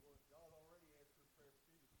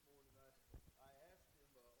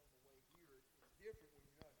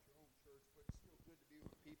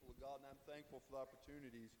people of God, and I'm thankful for the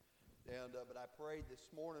opportunities. But I prayed this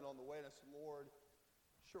morning on the way, and I said, Lord,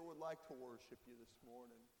 sure would like to worship you this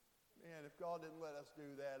morning. Man, if God didn't let us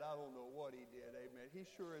do that, I don't know what he did, amen. He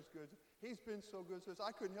sure is good. He's been so good to us. I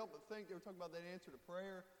couldn't help but think, they were talking about that answer to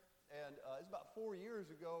prayer, and it's about 4 years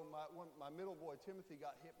ago, my middle boy, Timothy,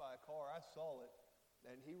 got hit by a car. I saw it,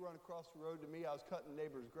 and he run across the road to me. I was cutting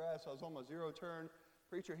neighbor's grass. I was on my zero turn.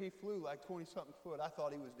 Preacher, he flew like 20-something foot. I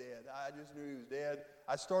thought he was dead. I just knew he was dead.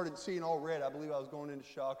 I started seeing all red. I believe I was going into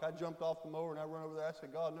shock. I jumped off the mower, and I run over there. I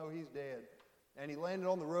said, God, no, he's dead. And he landed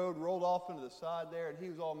on the road, rolled off into the side there, and he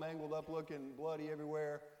was all mangled up, looking bloody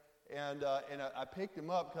everywhere. And I picked him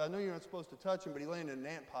up, because I know you're not supposed to touch him, but he landed in an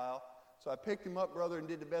ant pile. So I picked him up, brother, and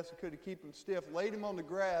did the best I could to keep him stiff, laid him on the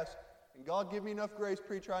grass, and God give me enough grace,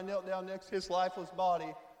 preacher. I knelt down next to his lifeless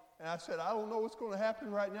body, and I said, I don't know what's going to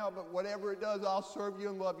happen right now, but whatever it does, I'll serve you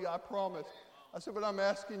and love you, I promise. I said, but I'm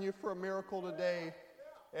asking you for a miracle today.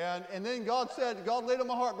 And then God laid on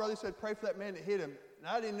my heart, brother, he said, pray for that man that hit him. And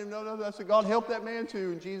I didn't even know nothing. I said, God, help that man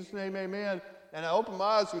too. In Jesus' name, amen. And I opened my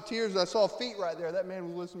eyes with tears, and I saw feet right there. That man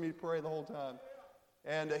was listening to me pray the whole time.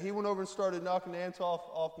 And he went over and started knocking the ants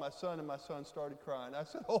off my son, and my son started crying. I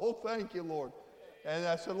said, oh, thank you, Lord. And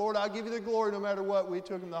I said, Lord, I'll give you the glory no matter what. We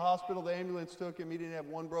took him to the hospital. The ambulance took him. He didn't have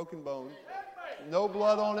one broken bone. No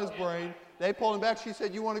blood on his brain. They pulled him back. She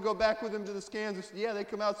said, you want to go back with him to the scans? I said, yeah. They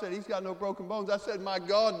come out and said, he's got no broken bones. I said, my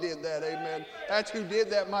God did that, amen. That's who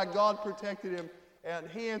did that. My God protected him. And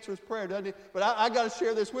he answers prayer, doesn't he? But I got to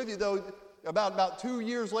share this with you, though. About 2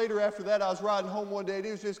 years later after that, I was riding home one day, and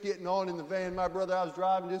he was just getting on in the van. My brother, I was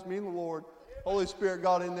driving, just me and the Lord. Holy Spirit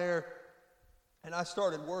got in there, and I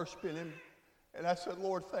started worshiping him. And I said,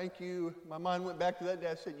 Lord, thank you. My mind went back to that day.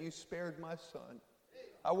 I said, you spared my son.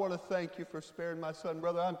 I want to thank you for sparing my son.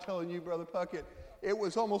 Brother, I'm telling you, Brother Puckett, it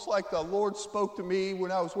was almost like the Lord spoke to me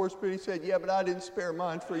when I was worshiping. He said, yeah, but I didn't spare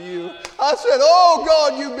mine for you. I said, oh,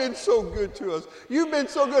 God, you've been so good to us. You've been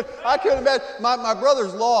so good. I couldn't imagine. My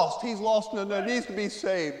brother's lost. He's lost and needs to be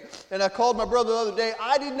saved. And I called my brother the other day.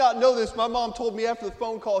 I did not know this. My mom told me after the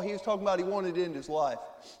phone call he was talking about he wanted to end his life.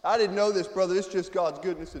 I didn't know this, brother. It's just God's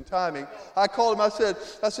goodness and timing. I called him. I said,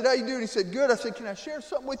 how you doing? He said, good. I said, can I share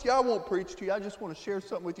something with you? I won't preach to you. I just want to share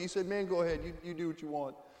something with you. He said, man, go ahead. You do what you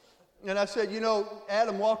want. And I said,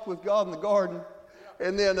 Adam walked with God in the garden.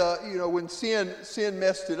 And then, when sin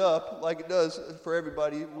messed it up, like it does for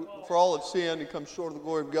everybody, for all have sinned and come short of the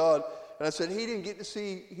glory of God. And I said, he didn't get to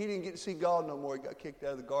see God no more. He got kicked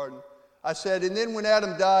out of the garden. I said, and then when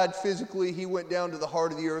Adam died physically, he went down to the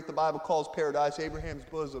heart of the earth. The Bible calls paradise Abraham's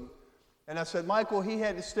bosom. And I said, Michael, he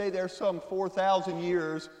had to stay there some 4,000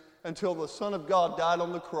 years until the Son of God died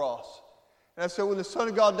on the cross. And I said, when the Son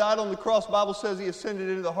of God died on the cross, the Bible says he ascended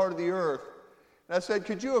into the heart of the earth. And I said,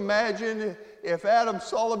 could you imagine if Adam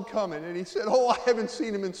saw him coming? And he said, oh, I haven't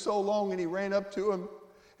seen him in so long. And he ran up to him,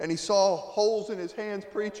 and he saw holes in his hands,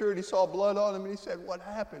 preacher, and he saw blood on him. And he said, what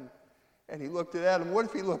happened? And he looked at Adam. What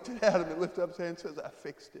if he looked at Adam and lifted up his hand and says, I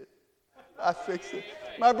fixed it. I fixed it.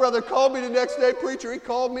 My brother called me the next day, preacher. He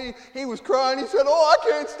called me. He was crying. He said, oh, I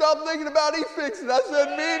can't stop thinking about he fixed it. I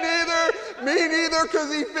said, me neither,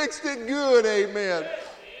 because he fixed it good, amen.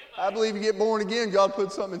 I believe you get born again, God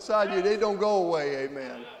puts something inside you. They don't go away,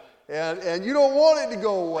 amen. And you don't want it to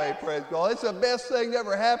go away, praise God. It's the best thing that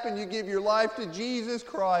ever happened. You give your life to Jesus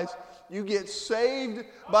Christ. You get saved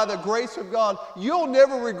by the grace of God. You'll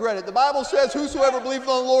never regret it. The Bible says, whosoever believeth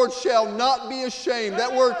on the Lord shall not be ashamed.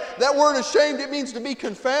 That word ashamed, it means to be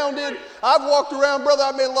confounded. I've walked around, brother,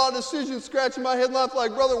 I made a lot of decisions, scratching my head in life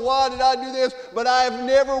like, brother, why did I do this? But I have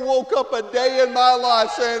never woke up a day in my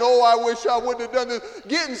life saying, oh, I wish I wouldn't have done this.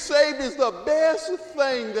 Getting saved is the best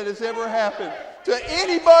thing that has ever happened to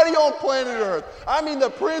anybody on planet Earth. I mean, the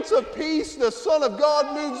Prince of Peace, the Son of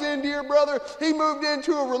God moves in, dear brother. He moved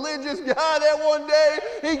into a religious guy that one day.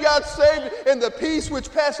 He got saved, and the peace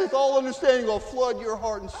which passeth all understanding will flood your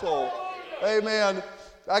heart and soul. Amen.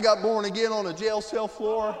 I got born again on a jail cell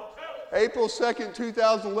floor. April 2nd,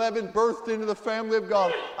 2011, birthed into the family of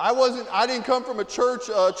God. I didn't come from a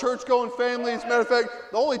church-going family. As a matter of fact,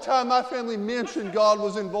 the only time my family mentioned God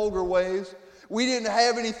was in vulgar ways. We didn't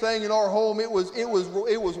have anything in our home. It was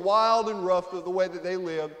wild and rough the way that they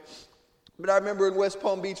lived. But I remember in West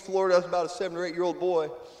Palm Beach, Florida, I was about a 7 or 8 year old boy.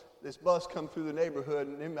 This bus come through the neighborhood,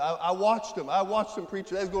 and I watched them. I watched them preach.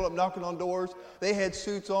 They was going up knocking on doors. They had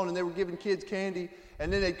suits on, and they were giving kids candy.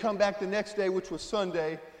 And then they'd come back the next day, which was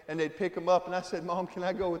Sunday, and they'd pick them up. And I said, Mom, can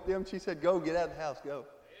I go with them? She said, go, get out of the house, go.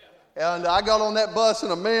 And I got on that bus,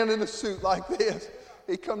 and a man in a suit like this,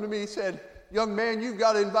 he come to me, he said, young man, you've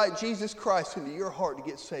got to invite Jesus Christ into your heart to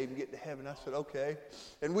get saved and get to heaven. I said, okay.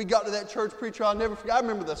 And we got to that church, preacher, I'll never forget. I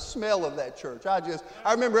remember the smell of that church. I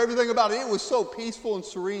remember everything about it. It was so peaceful and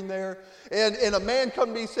serene there. And a man come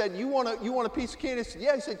to me and said, you want a piece of candy? I said,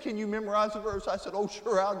 yeah. He said, can you memorize the verse? I said, oh,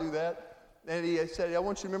 sure, I'll do that. And he said, I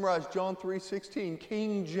want you to memorize John 3:16,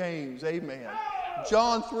 King James, amen.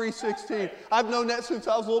 John 3:16. I've known that since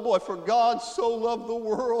I was a little boy. For God so loved the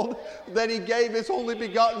world that he gave his only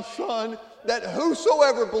begotten Son, that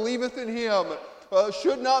whosoever believeth in him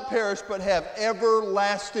should not perish but have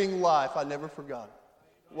everlasting life. I never forgot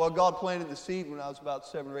it. Well, God planted the seed when I was about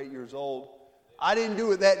 7 or 8 years old. I didn't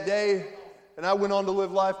do it that day, and I went on to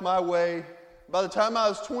live life my way. By the time I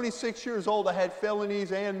was 26 years old, I had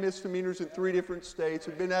felonies and misdemeanors in 3 different states.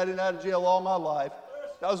 I'd been out of jail all my life.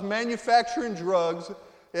 I was manufacturing drugs,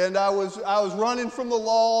 and I was running from the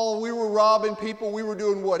law. We were robbing people. We were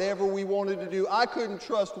doing whatever we wanted to do. I couldn't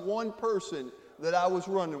trust one person that I was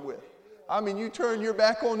running with. I mean, you turn your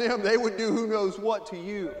back on them, they would do who knows what to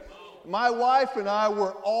you. My wife and I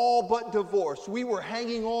were all but divorced. We were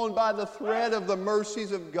hanging on by the thread of the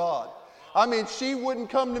mercies of God. I mean, she wouldn't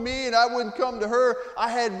come to me and I wouldn't come to her. I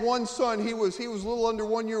had one son. He was a little under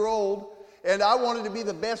 1 year old. And I wanted to be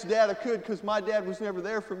the best dad I could because my dad was never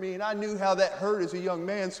there for me. And I knew how that hurt as a young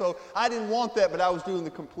man. So I didn't want that, but I was doing the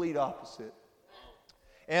complete opposite.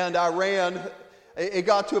 And I ran. It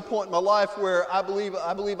got to a point in my life where I believe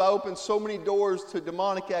I opened so many doors to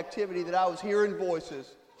demonic activity that I was hearing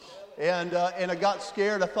voices. And I got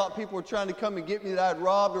scared. I thought people were trying to come and get me, that I'd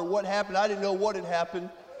robbed or what happened. I didn't know what had happened.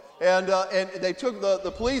 And they took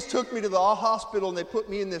the police took me to the hospital and they put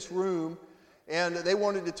me in this room. And they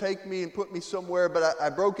wanted to take me and put me somewhere, but I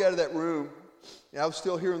broke out of that room, and I was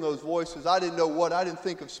still hearing those voices. I didn't know what. I didn't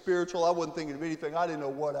think of spiritual. I wasn't thinking of anything. I didn't know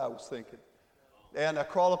what I was thinking. And I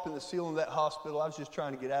crawled up in the ceiling of that hospital. I was just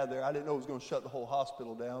trying to get out of there. I didn't know it was going to shut the whole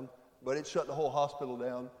hospital down, but it shut the whole hospital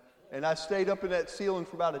down. And I stayed up in that ceiling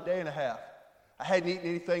for about a day and a half. I hadn't eaten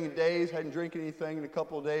anything in days, hadn't drank anything in a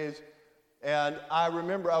couple of days. And I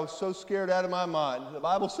remember I was so scared out of my mind. The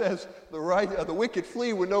Bible says the wicked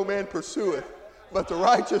flee when no man pursueth, but the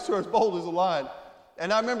righteous are as bold as a lion.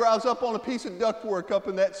 And I remember I was up on a piece of ductwork up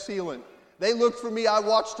in that ceiling. They looked for me. I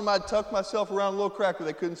watched them. I'd tuck myself around a little crack where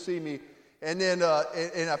they couldn't see me. And then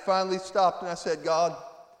and I finally stopped and I said, God,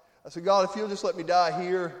 if you'll just let me die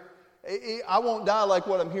here, I won't die like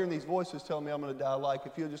what I'm hearing these voices telling me I'm going to die like.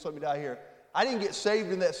 If you'll just let me die here. I didn't get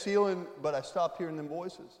saved in that ceiling, but I stopped hearing them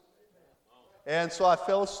voices. And so I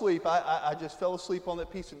fell asleep. I just fell asleep on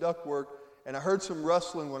that piece of ductwork, and I heard some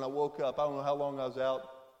rustling when I woke up. I don't know how long I was out,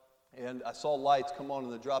 and I saw lights come on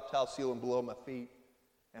in the drop tile ceiling below my feet,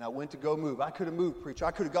 and I went to go move. I could have moved, preacher.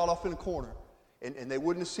 I could have got off in a corner, and they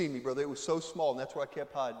wouldn't have seen me, brother. It was so small, and that's where I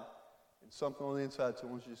kept hiding. And something on the inside said,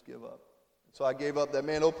 why don't you just give up? So I gave up. That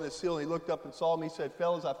man opened the ceiling. He looked up and saw me. He said,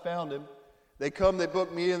 fellas, I found him. They come, they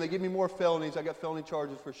book me in, they give me more felonies. I got felony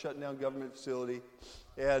charges for shutting down government facility.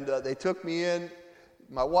 And they took me in.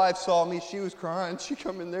 My wife saw me. She was crying. She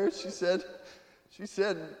come in there. She said,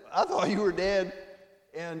 I thought you were dead.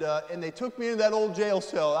 And they took me into that old jail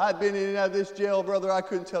cell. I'd been in and out of this jail, brother. I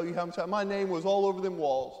couldn't tell you how much time. My name was all over them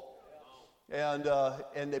walls. And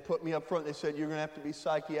they put me up front. They said, you're going to have to be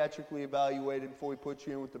psychiatrically evaluated before we put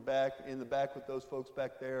you in the back with those folks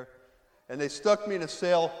back there. And they stuck me in a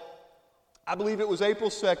cell. I believe it was April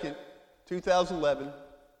 2nd, 2011,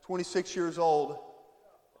 26 years old.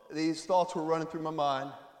 These thoughts were running through my mind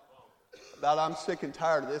about I'm sick and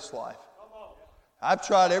tired of this life. I've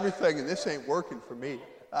tried everything and this ain't working for me.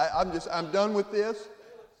 I'm done with this.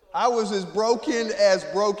 I was as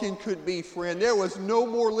broken could be, friend. There was no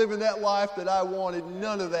more living that life that I wanted,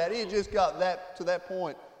 none of that. It just got to that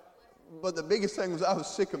point. But the biggest thing was I was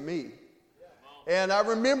sick of me. And I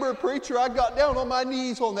remember, preacher, I got down on my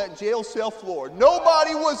knees on that jail cell floor.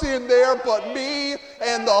 Nobody was in there but me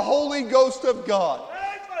and the Holy Ghost of God.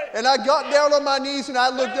 And I got down on my knees and I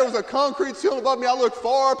looked, there was a concrete ceiling above me. I looked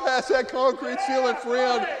far past that concrete ceiling,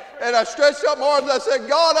 friend. And I stretched out my arms and I said,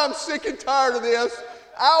 God, I'm sick and tired of this.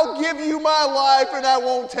 I'll give you my life and I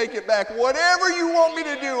won't take it back. Whatever you want me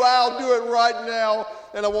to do, I'll do it right now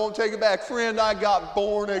and I won't take it back. Friend, I got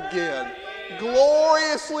born again.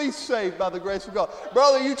 Gloriously saved by the grace of God.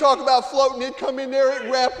 Brother, you talk about floating. It come in there.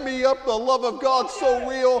 It wrapped me up. The love of God so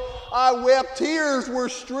real. I wept. Tears were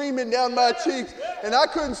streaming down my cheeks. And I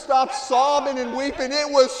couldn't stop sobbing and weeping.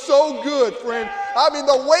 It was so good, friend. I mean,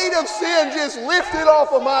 the weight of sin just lifted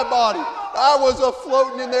off of my body. I was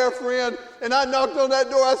floating in there, friend. And I knocked on that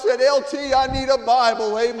door. I said, LT, I need a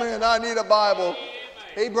Bible. Amen. I need a Bible.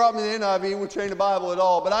 He brought me the NIV, which ain't a Bible at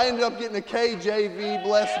all. But I ended up getting a KJV,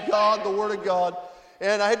 bless God, the Word of God.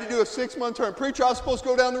 And I had to do a 6-month term. Preacher, I was supposed to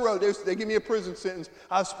go down the road. They give me a prison sentence.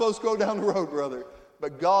 I was supposed to go down the road, brother.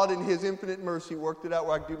 But God in His infinite mercy worked it out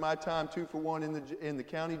where I could do my time 2 for 1 in the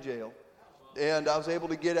county jail. And I was able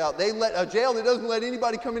to get out. They let a jail that doesn't let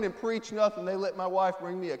anybody come in and preach nothing. They let my wife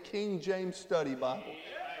bring me a King James study Bible.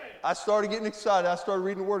 I started getting excited. I started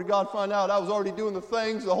reading the Word of God, find out I was already doing the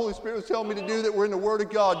things the Holy Spirit was telling me to do that were in the Word of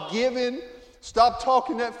God. Giving. Stop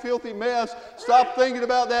talking that filthy mess. Stop thinking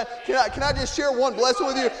about that. Can I just share one blessing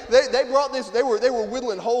with you? They brought this. They were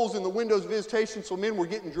whittling holes in the windows of visitation, so men were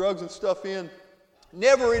getting drugs and stuff in.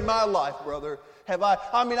 Never in my life, brother, have I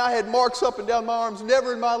had marks up and down my arms.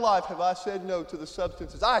 Never in my life have I said no to the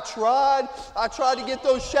substances. I tried to get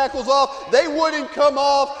those shackles off. They wouldn't come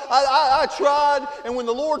off. I tried. And when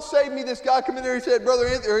the Lord saved me, this guy came in there, he said, Brother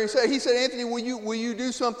Anthony, he said, Anthony, will you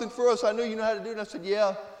do something for us? I know you know how to do it. And I said,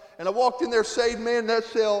 yeah. And I walked in there, saved man in that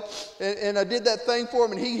cell, and I did that thing for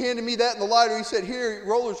him, and he handed me that in the lighter. He said, here,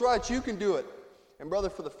 Roller's right, you can do it. And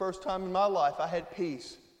brother, for the first time in my life, I had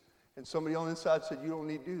peace. And somebody on the inside said, you don't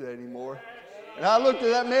need to do that anymore. And I looked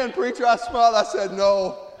at that man, preacher, I smiled, I said,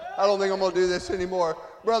 no, I don't think I'm going to do this anymore.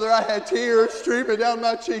 Brother, I had tears streaming down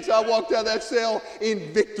my cheeks. I walked out of that cell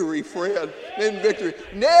in victory, friend, in victory.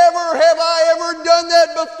 Never have I ever done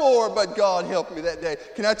that before, but God helped me that day.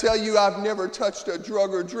 Can I tell you, I've never touched a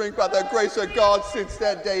drug or drink by the grace of God since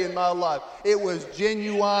that day in my life. It was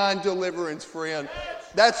genuine deliverance, friend.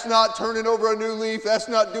 That's not turning over a new leaf. That's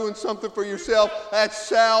not doing something for yourself. That's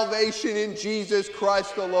salvation in Jesus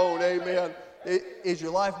Christ alone. Amen. Is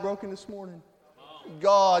your life broken this morning?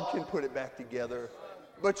 God can put it back together.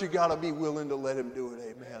 But you got to be willing to let Him do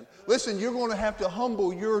it, amen. Listen, you're going to have to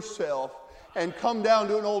humble yourself and come down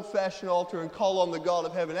to an old-fashioned altar and call on the God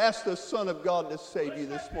of heaven. Ask the Son of God to save you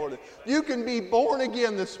this morning. You can be born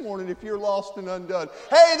again this morning if you're lost and undone.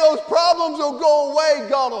 Hey, those problems will go away.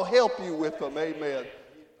 God will help you with them, amen.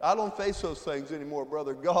 I don't face those things anymore,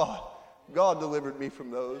 brother. God delivered me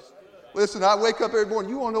from those. Listen, I wake up every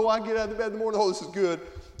morning. You want to know why I get out of bed in the morning? Oh, this is good.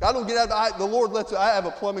 I don't get out. The Lord lets. I have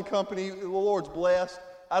a plumbing company. The Lord's blessed.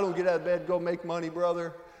 I don't get out of bed to go make money,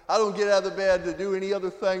 brother. I don't get out of the bed to do any other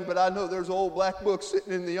thing, but I know there's an old black book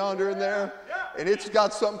sitting in the yonder in there, and it's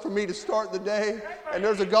got something for me to start the day, and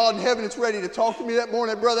there's a God in heaven that's ready to talk to me that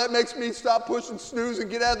morning. Brother, that makes me stop pushing snooze and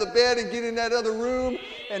get out of the bed and get in that other room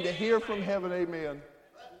and to hear from heaven, amen.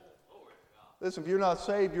 Listen, if you're not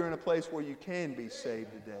saved, you're in a place where you can be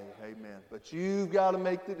saved today, amen. But you've got to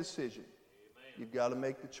make the decision. You've got to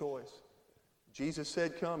make the choice. Jesus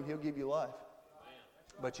said, come, He'll give you life.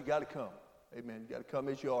 But you got to come. Amen. You got to come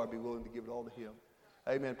as you are. Be willing to give it all to Him.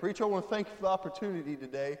 Amen. Preacher, I want to thank you for the opportunity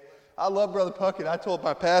today. I love Brother Puckett. I told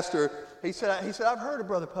my pastor, he said, I've heard of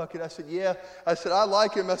Brother Puckett. I said, yeah. I said, I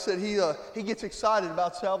like him. I said, he gets excited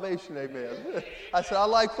about salvation. Amen. I said, I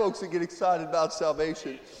like folks that get excited about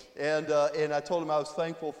salvation. And I told him I was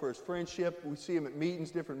thankful for his friendship. We see him at meetings,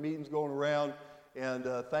 different meetings going around. And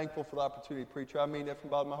thankful for the opportunity to preach. I mean that from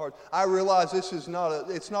the bottom of my heart. I realize it's not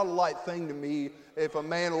a light thing to me if a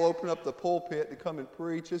man will open up the pulpit to come and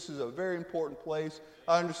preach. This is a very important place.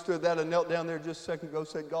 I understood that. I knelt down there just a second ago and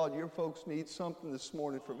said, God, your folks need something this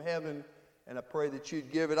morning from heaven, and I pray that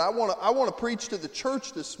you'd give it. I want to preach to the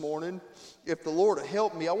church this morning, if the Lord will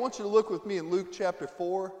help me. I want you to look with me in Luke chapter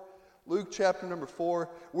 4. Luke chapter number 4.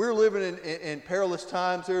 We're living in perilous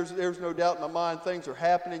times. There's no doubt in my mind things are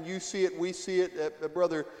happening. You see it, we see it. The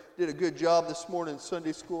brother did a good job this morning in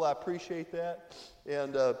Sunday school. I appreciate that.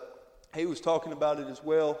 And he was talking about it as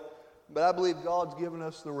well. But I believe God's given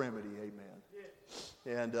us the remedy. Amen.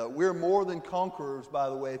 And we're more than conquerors, by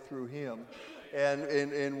the way, through Him.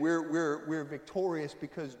 And we're victorious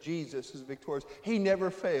because Jesus is victorious. He never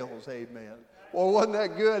fails. Amen. Well, wasn't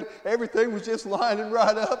that good? Everything was just lining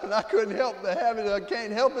right up, and I couldn't help but have it. I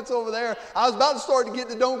can't help it's over there. I was about to start to get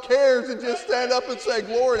the don't cares and just stand up and say,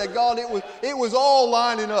 glory to God. It was all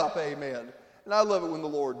lining up. Amen. And I love it when the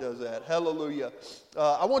Lord does that. Hallelujah.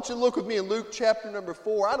 I want you to look with me in Luke chapter number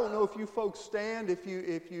 4. I don't know if you folks stand. If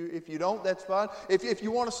you don't, that's fine. If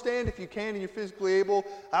you want to stand, if you can and you're physically able,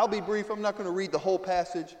 I'll be brief. I'm not going to read the whole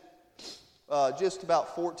passage. Just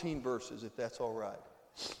about 14 verses, if that's all right.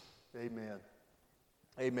 Amen.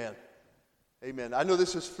 Amen. Amen. I know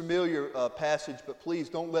this is a familiar passage, but please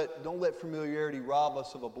don't let familiarity rob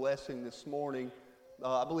us of a blessing this morning.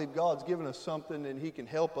 I believe God's given us something and He can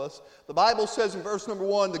help us. The Bible says in verse number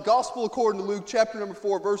 1, the Gospel according to Luke chapter number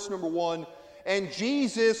 4, verse number 1, and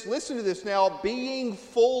Jesus, listen to this now, being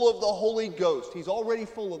full of the Holy Ghost, He's already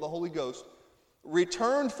full of the Holy Ghost,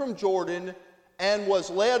 returned from Jordan and was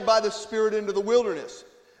led by the Spirit into the wilderness.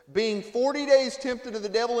 Being 40 days tempted of the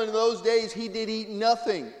devil, and in those days He did eat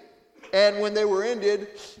nothing. And when they were ended,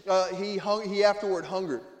 he afterward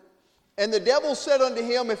hungered. And the devil said unto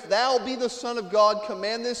him, If thou be the Son of God,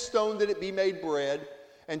 command this stone that it be made bread.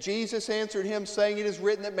 And Jesus answered him, saying, It is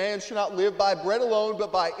written that man shall not live by bread alone,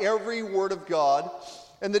 but by every word of God.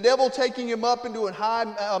 And the devil, taking him up into a high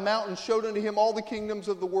mountain, showed unto him all the kingdoms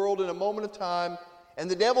of the world in a moment of time.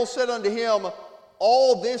 And the devil said unto him,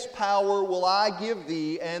 All this power will I give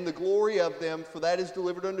thee, and the glory of them, for that is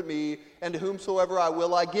delivered unto me, and to whomsoever I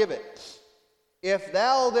will I give it. If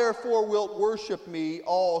thou therefore wilt worship me,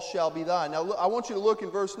 all shall be thine. Now I want you to look in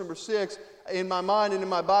verse number 6. In my mind and in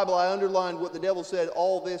my Bible, I underlined what the devil said,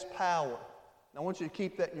 all this power. And I want you to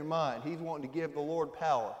keep that in your mind. He's wanting to give the Lord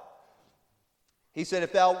power. He said,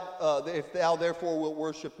 if thou therefore wilt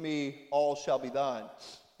worship me, all shall be thine.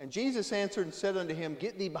 And Jesus answered and said unto him,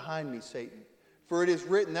 Get thee behind me, Satan. For it is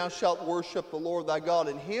written, Thou shalt worship the Lord thy God,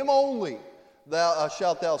 and him only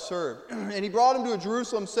shalt thou serve. And he brought him to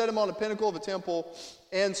Jerusalem, set him on a pinnacle of a temple,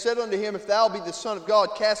 and said unto him, If thou be the Son of God,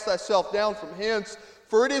 cast thyself down from hence.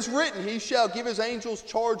 For it is written, He shall give his angels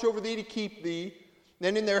charge over thee to keep thee.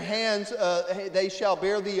 And in their hands they shall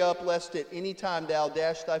bear thee up, lest at any time thou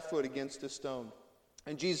dash thy foot against a stone.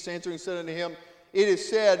 And Jesus answering said unto him, It is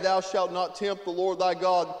said, Thou shalt not tempt the Lord thy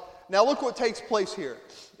God. Now look what takes place here.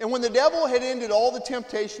 And when the devil had ended all the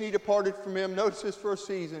temptation, he departed from him. Notice this first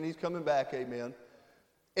season. He's coming back, amen.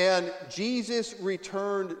 And Jesus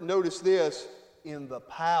returned, notice this, in the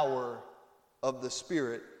power of the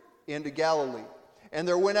Spirit into Galilee. And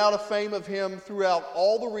there went out a fame of him throughout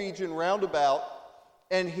all the region round about.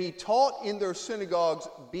 And he taught in their synagogues,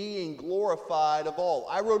 being glorified of all.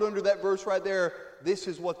 I wrote under that verse right there, this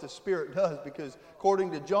is what the Spirit does. Because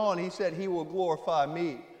according to John, he said, He will glorify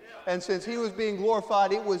me. And since he was being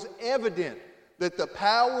glorified, it was evident that the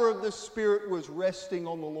power of the Spirit was resting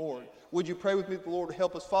on the Lord. Would you pray with me that the Lord will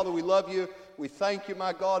help us? Father, we love you. We thank you,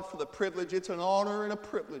 my God, for the privilege. It's an honor and a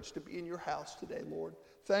privilege to be in your house today, Lord.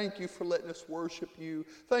 Thank you for letting us worship you.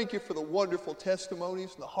 Thank you for the wonderful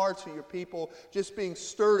testimonies and the hearts of your people just being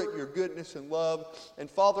stirred at your goodness and love. And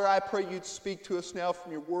Father, I pray you'd speak to us now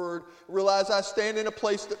from your word. Realize I stand in a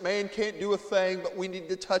place that man can't do a thing, but we need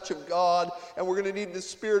the touch of God. And we're going to need the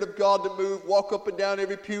Spirit of God to move, walk up and down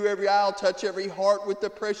every pew, every aisle, touch every heart with the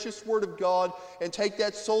precious word of God, and take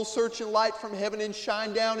that soul-searching light from heaven and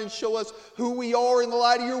shine down and show us who we are in the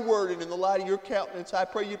light of your word and in the light of your countenance. I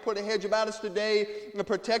pray you put a hedge about us today and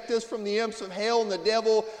protect us from the imps of hell and the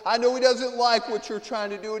devil. I know he doesn't like what you're trying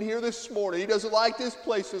to do in here this morning. He doesn't like this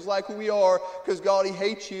place as like who we are, because God, he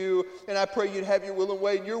hates you. And I pray you'd have your will and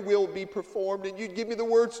way, and your will be performed, and you'd give me the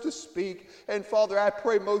words to speak. And Father, I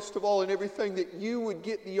pray most of all in everything that you would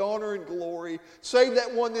get the honor and glory. Save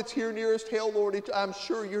that one that's here nearest hell, Lord. I'm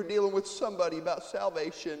sure you're dealing with somebody about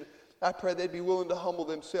salvation. I pray they'd be willing to humble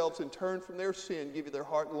themselves and turn from their sin, give you their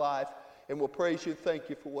heart and life. And we'll praise you and thank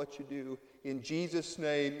you for what you do. In Jesus'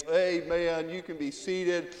 name, amen. You can be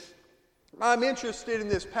seated. I'm interested in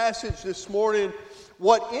this passage this morning.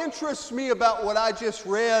 What interests me about what I just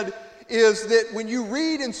read is that when you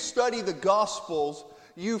read and study the Gospels,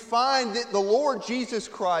 you find that the Lord Jesus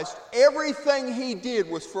Christ, everything he did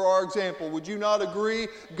was for our example. Would you not agree?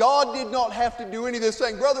 God did not have to do any of this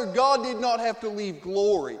thing. Brother, God did not have to leave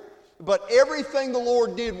glory. But everything the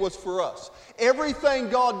Lord did was for us. Everything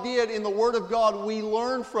God did in the Word of God, we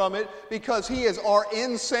learn from it because he is our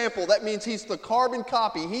ensample. That means he's the carbon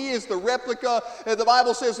copy. He is the replica. The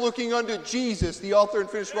Bible says, looking unto Jesus, the author and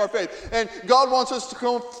finisher of our faith. And God wants us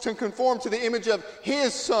to conform to the image of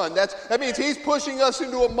his Son. That means he's pushing us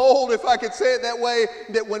into a mold, if I could say it that way,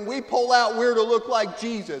 that when we pull out, we're to look like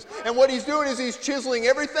Jesus. And what he's doing is he's chiseling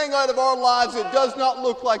everything out of our lives that does not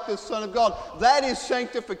look like the Son of God. That is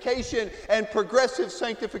sanctification and progressive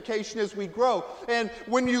sanctification as we grow. And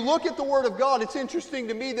when you look at the Word of God, it's interesting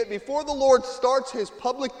to me that before the Lord starts his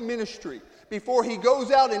public ministry, before he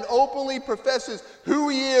goes out and openly professes who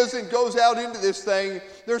he is and goes out into this thing,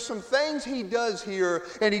 there's some things he does here,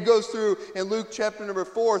 and he goes through in Luke chapter number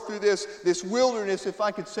 4 through this wilderness, if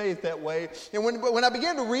I could say it that way. And when I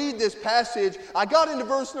began to read this passage, I got into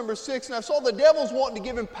verse number 6, and I saw the devil's wanting to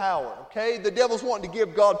give him power, okay? The devil's wanting to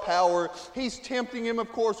give God power. He's tempting him,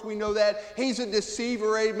 of course, we know that. He's a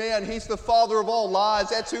deceiver, amen. He's the father of all lies.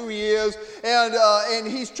 That's who he is. And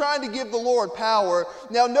he's trying to give the Lord power.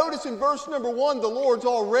 Now notice in verse number 1, the Lord's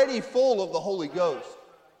already full of the Holy Ghost.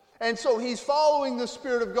 And so he's following the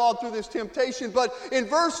Spirit of God through this temptation. But in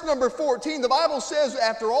verse number 14, the Bible says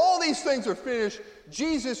after all these things are finished,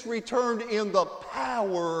 Jesus returned in the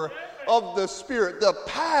power of the Spirit. The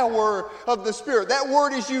power of the Spirit. That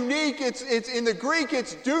word is unique. It's in the Greek,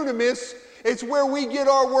 it's dunamis. It's where we get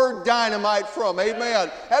our word dynamite from. Amen.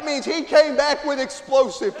 That means he came back with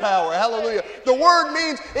explosive power. Hallelujah. The word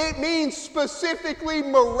means specifically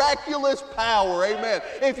miraculous power. Amen.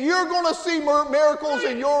 If you're going to see miracles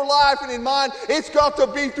in your life and in mine, it's got to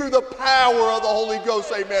be through the power of the Holy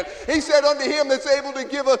Ghost. Amen. He said unto him that's able to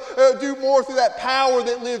give do more through that power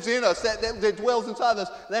that lives in us, that dwells inside us.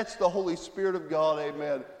 That's the Holy Spirit of God.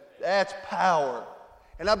 Amen. That's power.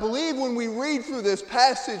 And I believe when we read through this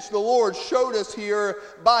passage, the Lord showed us here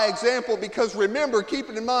by example, because remember, keep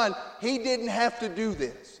it in mind, he didn't have to do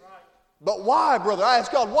this. But why, brother? I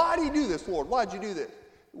asked God, why did he do this, Lord? Why did you do this?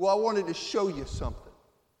 Well, I wanted to show you something.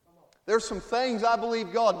 There's some things I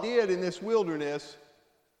believe God did in this wilderness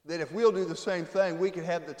that if we'll do the same thing, we can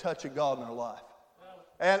have the touch of God in our life.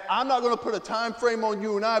 And I'm not going to put a time frame on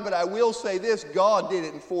you and I, but I will say this, God did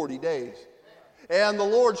it in 40 days. And the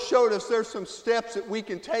Lord showed us there's some steps that we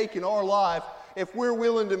can take in our life if we're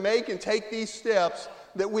willing to make and take these steps,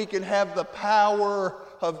 that we can have the power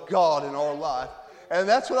of God in our life. And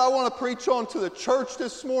that's what I want to preach on to the church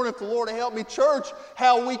this morning. If the Lord will help me, church,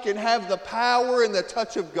 how we can have the power and the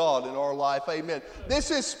touch of God in our life. Amen. This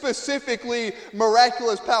is specifically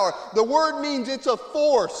miraculous power. The word means it's a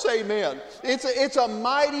force. Amen. It's a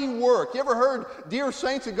mighty work. You ever heard dear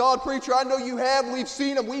saints of God preacher? I know you have. We've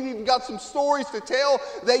seen them. We've even got some stories to tell.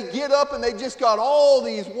 They get up and they just got all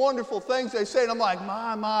these wonderful things they say. And I'm like,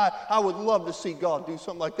 my, I would love to see God do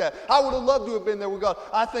something like that. I would have loved to have been there with God.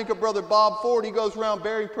 I think of Brother Bob Ford. He goes around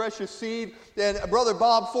bearing precious seed, and Brother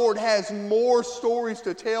Bob Ford has more stories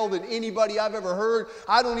to tell than anybody I've ever heard.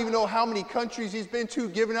 I don't even know how many countries he's been to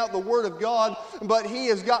giving out the Word of God, but he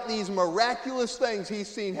has got these miraculous things he's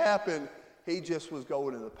seen happen. He just was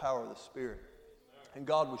going in the power of the Spirit, and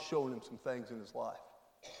God was showing him some things in his life.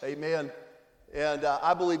 Amen. And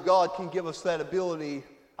I believe God can give us that ability.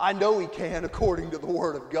 I know he can, according to the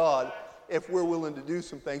Word of God, if we're willing to do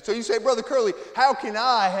some things. So you say, Brother Curley, how can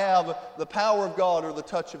I have the power of God or the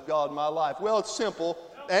touch of God in my life? Well, it's simple,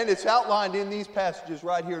 and it's outlined in these passages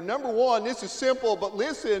right here. Number one, this is simple, but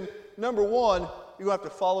listen, number one, you have to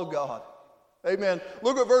follow God. Amen.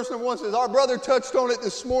 Look at verse number 1. It says, our brother touched on it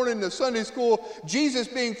this morning in the Sunday school. Jesus,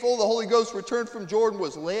 being full of the Holy Ghost, returned from Jordan,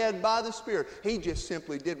 was led by the Spirit. He just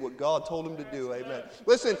simply did what God told him to do. Amen.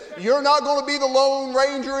 Listen, you're not going to be the lone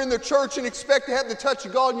ranger in the church and expect to have the touch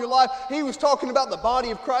of God in your life. He was talking about the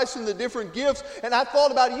body of Christ and the different gifts. And I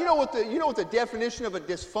thought about it. You know what the definition of a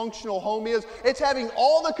dysfunctional home is? It's having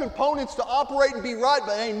all the components to operate and be right,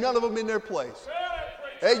 but ain't none of them in their place.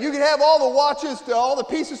 Hey, you can have all the watches, all the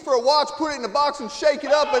pieces for a watch, put it in a box and shake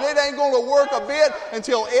it up, but it ain't going to work a bit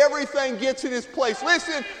until everything gets in its place.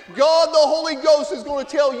 Listen, God the Holy Ghost is going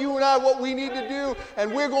to tell you and I what we need to do,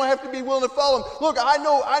 and we're going to have to be willing to follow him. Look, I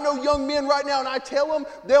know young men right now, and I tell them,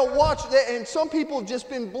 they'll watch that, and some people have just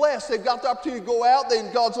been blessed. They've got the opportunity to go out,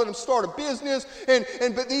 and God's let them start a business,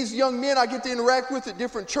 but these young men I get to interact with at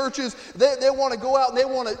different churches, they want to go out and they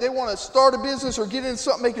want to start a business or get into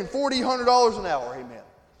something making $40, $100 an hour. Amen.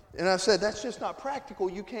 And I said, that's just not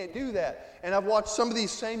practical. You can't do that. And I've watched some of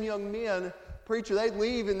these same young men, preacher, they'd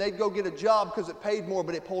leave and they'd go get a job because it paid more,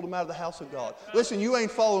 but it pulled them out of the house of God. Listen, you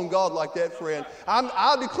ain't following God like that, friend.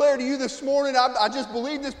 I declare to you this morning, I just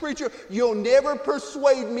believe this, preacher, you'll never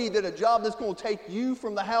persuade me that a job that's going to take you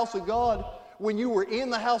from the house of God when you were in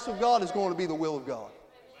the house of God is going to be the will of God.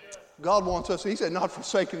 God wants us, he said, not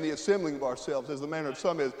forsaking the assembling of ourselves, as the manner of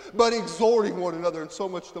some is, but exhorting one another, and so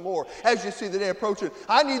much the more. As you see the day approaching,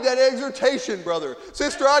 I need that exhortation, brother.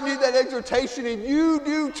 Sister, I need that exhortation, and you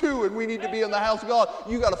do too, and we need to be in the house of God.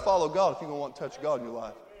 You got to follow God if you're going to want to touch God in your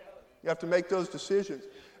life. You have to make those decisions.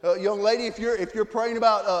 Young lady, if you're praying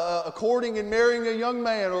about courting and marrying a young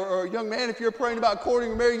man, or a young man, if you're praying about courting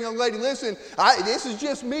and marrying a young lady, listen, this is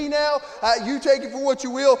just me now. You take it for what you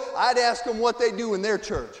will. I'd ask them what they do in their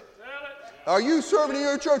church. Are you serving in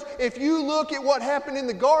your church? If you look at what happened in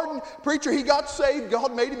the garden, preacher, he got saved.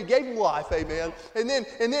 God made him. He gave him life. Amen. And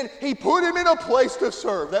then he put him in a place to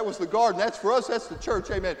serve. That was the garden. That's for us. That's the church.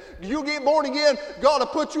 Amen. You get born again, God will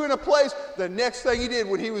put you in a place. The next thing he did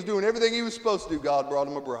when he was doing everything he was supposed to do, God brought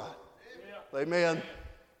him a bride. Amen.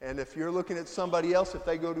 And if you're looking at somebody else, if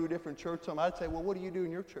they go to a different church, I'd say, well, what do you do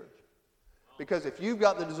in your church? Because if you've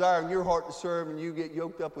got the desire in your heart to serve and you get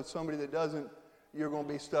yoked up with somebody that doesn't, you're going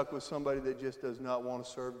to be stuck with somebody that just does not want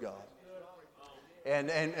to serve God.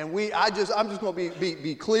 And I'm just going to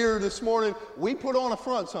be clear this morning. We put on a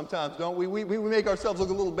front sometimes, don't we? We make ourselves look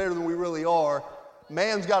a little better than we really are.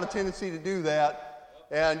 Man's got a tendency to do that.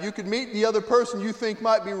 And you could meet the other person you think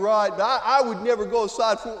might be right, but I would never go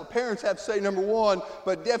aside from what parents have to say, number one,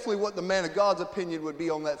 but definitely what the man of God's opinion would be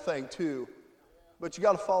on that thing too. But you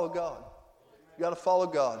got to follow God. You got to follow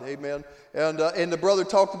God. Amen. And the brother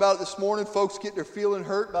talked about it this morning. Folks get their feeling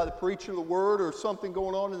hurt by the preaching of the word or something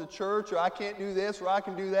going on in the church, or I can't do this or I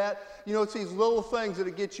can do that. You know, it's these little things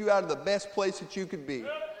that'll get you out of the best place that you could be.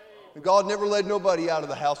 And God never led nobody out of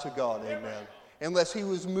the house of God. Amen. Unless he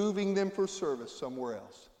was moving them for service somewhere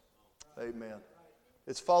else. Amen.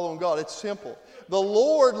 It's following God. It's simple. The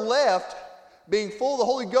Lord left being full of the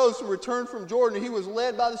Holy Ghost and returned from Jordan, and he was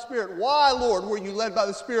led by the Spirit. Why, Lord, were you led by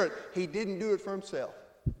the Spirit? He didn't do it for himself.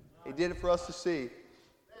 He did it for us to see.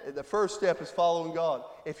 The first step is following God.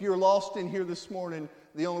 If you're lost in here this morning,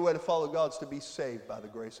 the only way to follow God is to be saved by the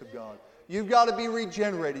grace of God. You've got to be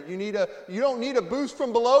regenerated. You don't need a boost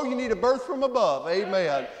from below. You need a birth from above.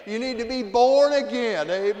 Amen. You need to be born again.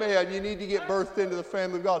 Amen. You need to get birthed into the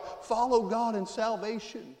family of God. Follow God in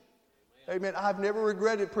salvation. Amen. I've never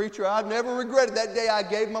regretted, preacher. I've never regretted that day I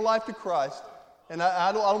gave my life to Christ. And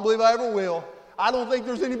I don't believe I ever will. I don't think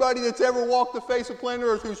there's anybody that's ever walked the face of planet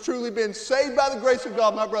Earth who's truly been saved by the grace of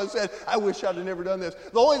God. My brother said, I wish I'd have never done this.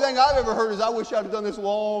 The only thing I've ever heard is I wish I'd have done this a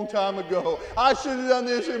long time ago. I should have done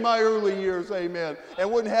this in my early years, amen.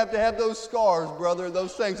 And wouldn't have to have those scars, brother,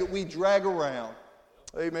 those things that we drag around.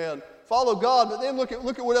 Amen. Follow God, but then look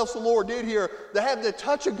at what else the Lord did here. To have the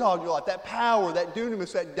touch of God in your life, that power, that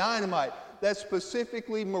dunamis, that dynamite, that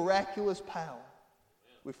specifically miraculous power.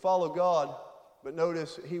 We follow God, but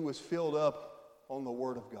notice he was filled up on the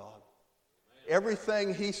Word of God.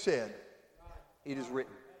 Everything he said, it is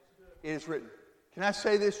written. It is written. Can I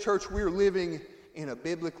say this, church? We're living in a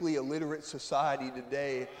biblically illiterate society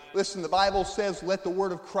today. Listen, the Bible says, let the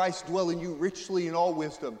word of Christ dwell in you richly in all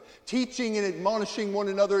wisdom, teaching and admonishing one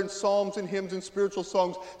another in psalms and hymns and spiritual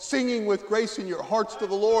songs, singing with grace in your hearts to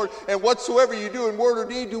the Lord, and whatsoever you do in word or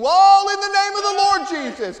deed, do all in the name of the Lord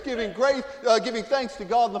Jesus, giving thanks to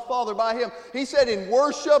God the Father by him. He said, in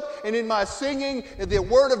worship and in my singing, the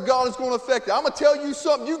word of God is going to affect it. I'm going to tell you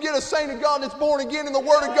something. You get a saint of God that's born again in the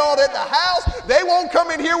word of God at the house, they won't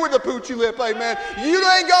come in here with a poochy lip, amen. You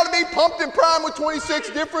ain't got to be pumped and primed with 26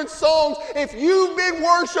 different songs. If you've been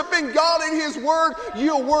worshiping God in his word,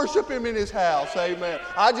 you'll worship him in his house. Amen.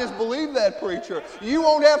 I just believe that, preacher. You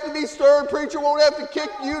won't have to be stirred. Preacher won't have to kick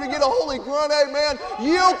you to get a holy grunt. Amen.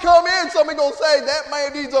 You'll come in. Somebody going to say, that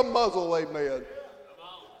man needs a muzzle. Amen.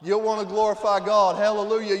 You'll want to glorify God.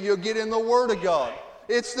 Hallelujah. You'll get in the word of God.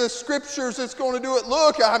 It's the scriptures that's going to do it.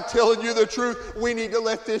 Look, I'm telling you the truth. We need to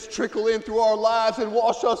let this trickle in through our lives and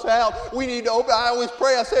wash us out. We need to open. I always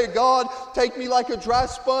pray. I say, God, take me like a dry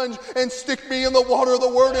sponge and stick me in the water of the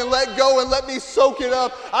word and let go and let me soak it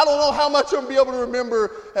up. I don't know how much I'm going to be able to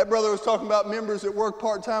remember. That brother was talking about members that work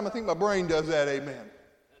part-time. I think my brain does that. Amen.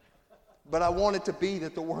 But I want it to be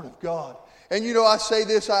that the word of God. And you know, I say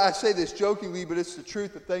this jokingly, but it's the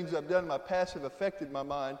truth. The things I've done in my past have affected my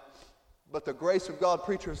mind. But the grace of God,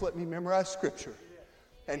 preacher, has let me memorize Scripture.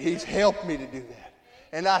 And he's helped me to do that.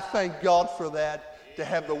 And I thank God for that, to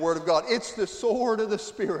have the Word of God. It's the sword of the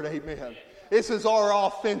Spirit, amen. This is our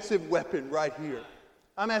offensive weapon right here.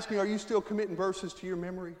 I'm asking, are you still committing verses to your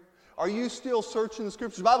memory? Are you still searching the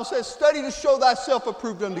Scriptures? The Bible says, study to show thyself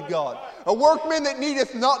approved unto God. A workman that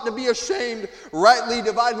needeth not to be ashamed, rightly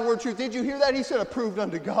dividing the word of truth. Did you hear that? He said, approved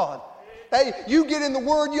unto God. Hey, you get in the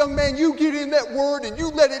Word, young man, you get in that Word and you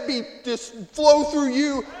let it be just flow through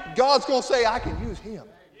you. God's going to say, I can use him.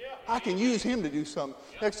 I can use him to do something.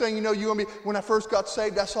 Next thing you know, you're going to be, when I first got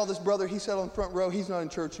saved, I saw this brother. He sat on the front row. He's not in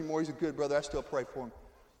church anymore. He's a good brother. I still pray for him.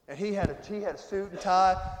 And he had a suit and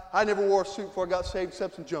tie. I never wore a suit before I got saved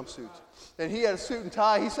except some jumpsuits. And he had a suit and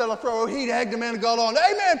tie. He sat on the front row. He'd egged the man of God on.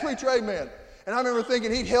 Amen, preacher, amen. And I remember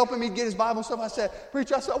thinking he'd help him, he'd get his Bible and stuff. I said,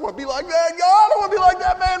 preacher, I want to be like that. God, I want to be like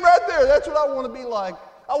that man right there. That's what I want to be like.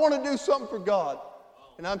 I want to do something for God.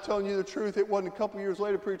 And I'm telling you the truth, it wasn't a couple years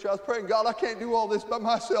later, preacher, I was praying, God, I can't do all this by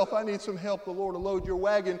myself. I need some help. The Lord will load your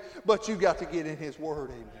wagon. But you got to get in his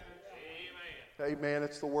word, amen. Amen.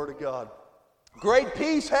 It's the word of God. Great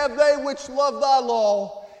peace have they which love thy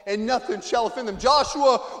law, and nothing shall offend them.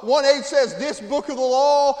 Joshua 1:8 says, this book of the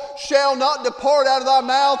law shall not depart out of thy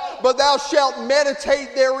mouth, but thou shalt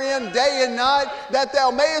meditate therein day and night, that thou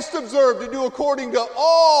mayest observe to do according to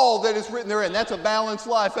all that is written therein. That's a balanced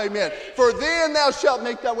life, amen. For then thou shalt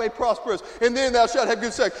make thy way prosperous, and then thou shalt have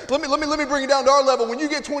good sex. Let me bring it down to our level. When you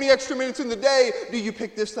get 20 extra minutes in the day, do you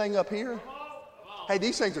pick this thing up here? Hey,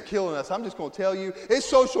 these things are killing us. I'm just going to tell you. It's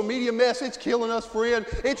social media mess. It's killing us, friend.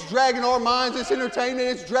 It's dragging our minds. It's entertainment.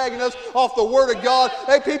 It's dragging us off the Word of God.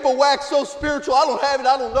 Hey, people wax so spiritual. I don't have it.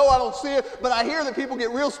 I don't know. I don't see it. But I hear that people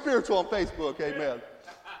get real spiritual on Facebook. Amen.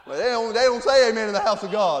 But they don't say amen in the house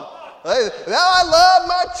of God. I love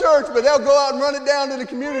my church, but they'll go out and run it down to the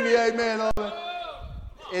community. Amen.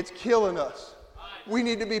 It's killing us. We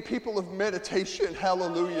need to be people of meditation.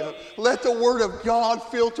 Hallelujah. Let the Word of God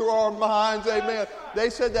filter our minds. Amen. They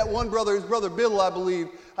said that one brother, his brother Bill, I believe.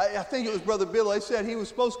 I think it was Brother Bill. They said he was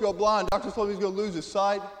supposed to go blind. Doctors told him he was going to lose his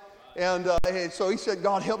sight. And so he said,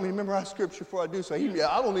 God, help me to memorize Scripture before I do so. I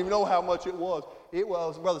don't even know how much it was. It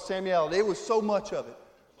was, Brother Samuel, it was so much of it.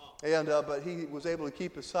 And but he was able to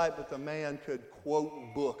keep his sight, but the man could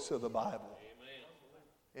quote books of the Bible.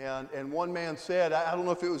 And one man said, I don't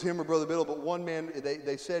know if it was him or Brother Bill, but one man,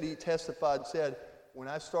 they said he testified and said, when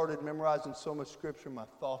I started memorizing so much Scripture, my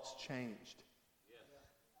thoughts changed.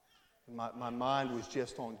 My mind was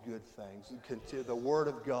just on good things. The Word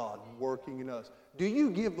of God working in us. Do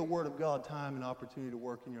you give the Word of God time and opportunity to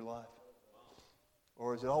work in your life?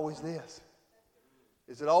 Or is it always this?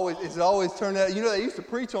 Is it always turned out? You know, they used to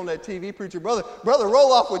preach on that TV preacher. Brother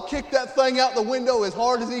Roloff would kick that thing out the window as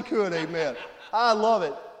hard as he could, amen. I love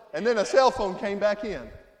it. And then a cell phone came back in.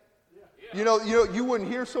 You know, you wouldn't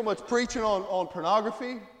hear so much preaching on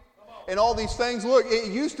pornography and all these things. Look,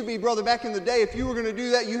 it used to be, brother, back in the day, if you were going to do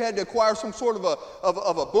that, you had to acquire some sort of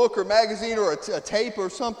a book or magazine or a tape or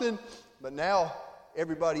something. But now,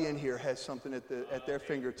 everybody in here has something at their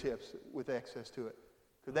fingertips with access to it.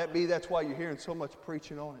 Could that be that's why you're hearing so much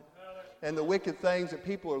preaching on it? And the wicked things that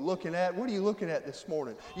people are looking at. What are you looking at this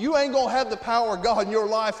morning? You ain't going to have the power of God in your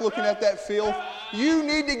life looking at that filth. You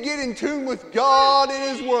need to get in tune with God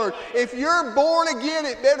and His Word. If you're born again,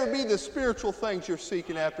 it better be the spiritual things you're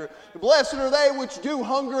seeking after. Blessed are they which do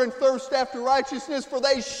hunger and thirst after righteousness, for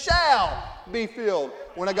they shall be filled.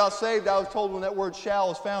 When I got saved, I was told when that word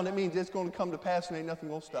shall is found, it means it's going to come to pass and ain't nothing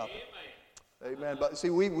going to stop it. Amen. But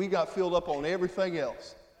see, we got filled up on everything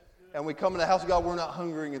else. And we come in the house of God, we're not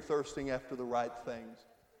hungering and thirsting after the right things.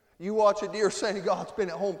 You watch a dear saint of God's been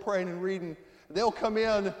at home praying and reading. They'll come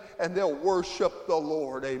in and they'll worship the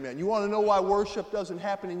Lord. Amen. You want to know why worship doesn't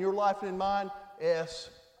happen in your life and in mine?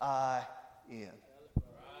 S-I-N.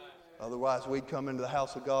 Otherwise, we'd come into the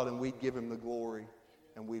house of God and we'd give Him the glory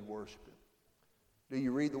and we'd worship Him. Do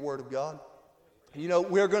you read the Word of God? You know,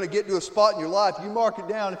 we're going to get to a spot in your life. You mark it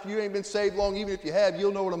down. If you ain't been saved long, even if you have,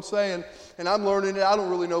 you'll know what I'm saying. And I'm learning it. I don't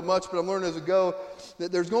really know much, but I'm learning as I go.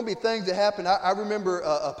 That there's going to be things that happen. I remember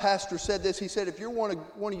a pastor said this. He said, if you're one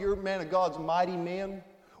of your man of God's mighty men,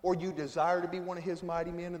 or you desire to be one of His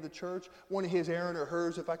mighty men of the church, one of His Aaron or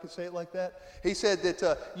hers, if I could say it like that, he said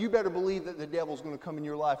that you better believe that the devil's going to come in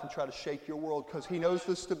your life and try to shake your world because he knows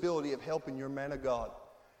the stability of helping your man of God.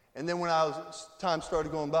 And then when time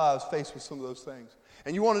started going by, I was faced with some of those things.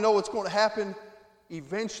 And you want to know what's going to happen?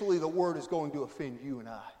 Eventually the Word is going to offend you and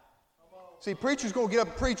I. See, preacher's going to get up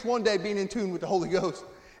and preach one day being in tune with the Holy Ghost.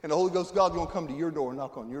 And the Holy Ghost of God's going to come to your door and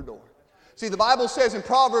knock on your door. See, the Bible says in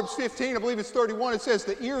Proverbs 15, I believe it's 31, it says,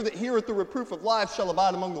 the ear that heareth the reproof of life shall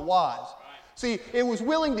abide among the wise. See, it was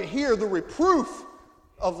willing to hear the reproof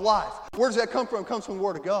of life. Where does that come from? It comes from the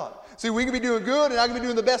Word of God. See, we can be doing good and I can be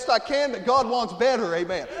doing the best I can, but God wants better,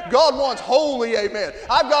 amen. God wants holy, amen.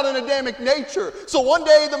 I've got an Adamic nature. So one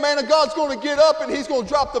day the man of God's going to get up and he's going to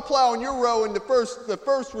drop the plow in your row, and the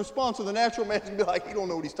first response of the natural man is going to be like, he don't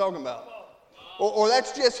know what he's talking about. Or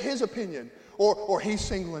that's just his opinion. Or he's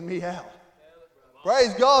singling me out.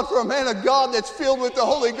 Praise God for a man of God that's filled with the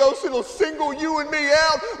Holy Ghost. It'll single you and me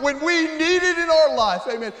out when we need it in our life.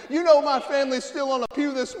 Amen. You know my family's still on a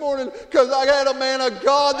pew this morning because I had a man of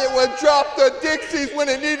God that would drop the Dixies when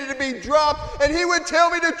it needed to be dropped, and he would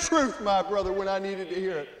tell me the truth, my brother, when I needed to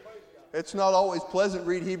hear it. It's not always pleasant.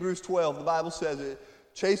 Read Hebrews 12. The Bible says it.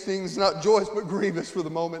 Chastening is not joyous but grievous for the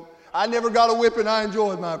moment. I never got a whipping I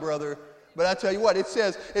enjoyed, my brother. But I tell you what, it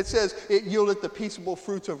says it yieldeth the peaceable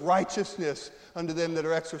fruits of righteousness unto them that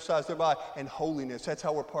are exercised thereby, and holiness. That's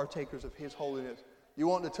how we're partakers of His holiness. You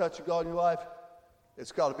want to touch God in your life?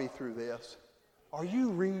 It's got to be through this. Are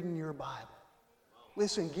you reading your Bible?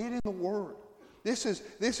 Listen, get in the Word.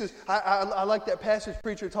 I like that passage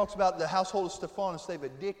preacher talks about the household of Stephanus. They've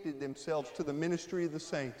addicted themselves to the ministry of the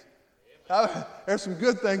saints. There's some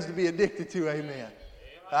good things to be addicted to, amen.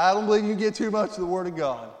 I don't believe you can get too much of the Word of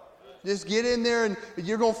God. Just get in there and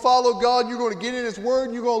you're going to follow God. You're going to get in His Word.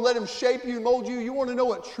 And you're going to let Him shape you and mold you. You want to know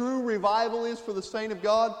what true revival is for the saint of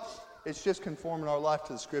God? It's just conforming our life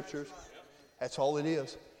to the Scriptures. That's all it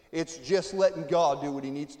is. It's just letting God do what He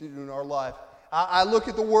needs to do in our life. I look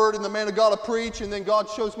at the Word and the man of God will preach, and then God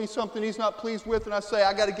shows me something He's not pleased with, and I say,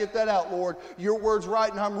 I got to get that out, Lord. Your Word's right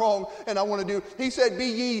and I'm wrong, and I want to do. He said, be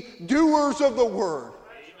ye doers of the Word,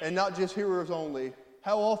 and not just hearers only.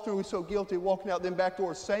 How often are we so guilty of walking out them back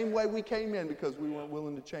doors same way we came in because we weren't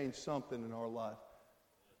willing to change something in our life?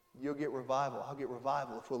 You'll get revival. I'll get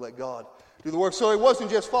revival if we'll let God do the work. So it wasn't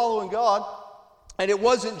just following God. And it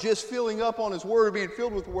wasn't just filling up on his word or being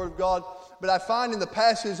filled with the word of God, but I find in the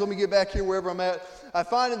passage, let me get back here wherever I'm at, I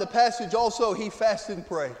find in the passage also he fasted and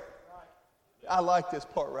prayed. I like this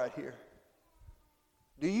part right here.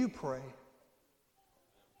 Do you pray?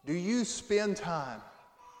 Do you spend time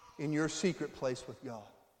in your secret place with God?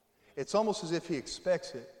 It's almost as if he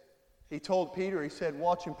expects it. He told Peter, he said,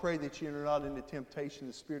 watch and pray that you enter not into temptation.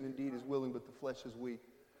 The spirit indeed is willing, but the flesh is weak.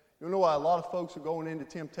 You know why a lot of folks are going into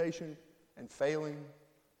temptation and failing?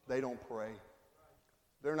 They don't pray.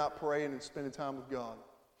 They're not praying and spending time with God.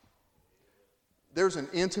 There's an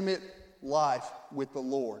intimate life with the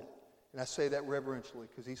Lord. And I say that reverentially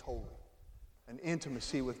because he's holy. An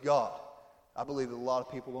intimacy with God. I believe that a lot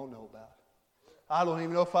of people don't know about. I don't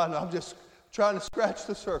even know if I know. I'm just trying to scratch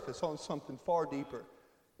the surface on something far deeper.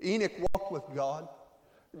 Enoch walked with God.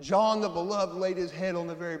 John the Beloved laid his head on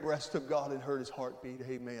the very breast of God and heard his heartbeat.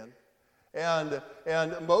 Amen. And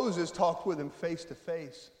Moses talked with him face to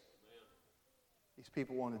face. These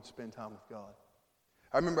people wanted to spend time with God.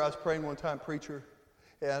 I remember I was praying one time, preacher,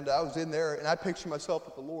 and I was in there, and I pictured myself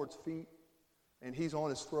at the Lord's feet, and he's on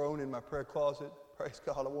his throne in my prayer closet. Praise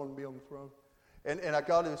God, I want him to be on the throne. And I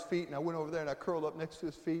got at his feet, and I went over there, and I curled up next to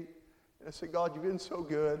his feet, and I said, God, you've been so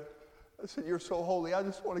good. I said, you're so holy. I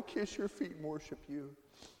just want to kiss your feet and worship you.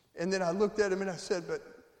 And then I looked at him, and I said, but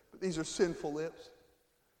these are sinful lips.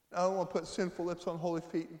 I don't want to put sinful lips on holy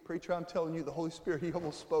feet. And preacher, I'm telling you, the Holy Spirit, he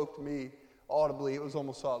almost spoke to me audibly. It was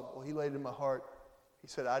almost audible. He laid it in my heart. He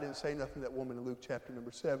said, I didn't say nothing to that woman in Luke chapter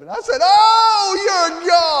number 7. I said, oh, you're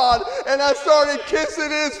God. And I started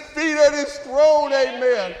kissing his feet at his throne.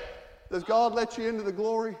 Amen. Does God let you into the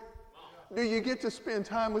glory? Do you get to spend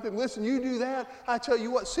time with him? Listen, you do that, I tell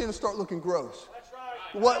you what, sin will start looking gross.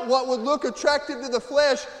 What would look attractive to the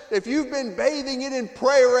flesh, if you've been bathing it in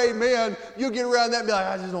prayer, amen, you'll get around that and be like,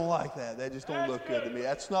 I just don't like that. That just don't look good to me.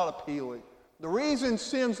 That's not appealing. The reason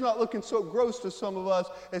sin's not looking so gross to some of us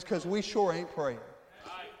is because we sure ain't praying.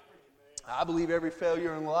 I believe every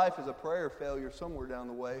failure in life is a prayer failure somewhere down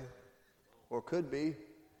the way, or could be.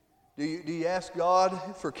 Do you ask God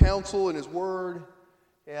for counsel in his word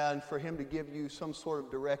and for him to give you some sort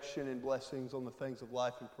of direction and blessings on the things of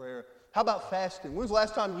life in prayer? How about fasting? When's the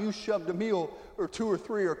last time you shoved a meal or 2 or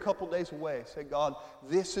 3 or a couple days away? Say, God,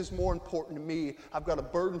 this is more important to me. I've got a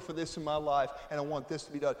burden for this in my life, and I want this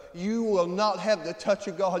to be done. You will not have the touch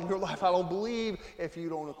of God in your life, I don't believe, if you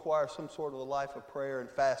don't acquire some sort of a life of prayer and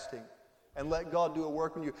fasting. And let God do a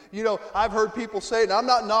work in you. You know, I've heard people say, and I'm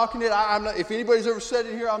not knocking it. I'm not, if anybody's ever said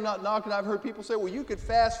it here, I'm not knocking it. I've heard people say, well, you could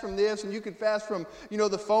fast from this, and you could fast from,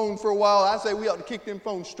 the phone for a while. I say we ought to kick them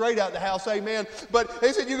phones straight out the house, amen. But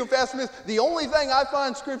they said you can fast from this. The only thing I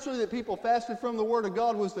find scripturally that people fasted from the Word of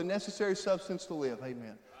God was the necessary substance to live,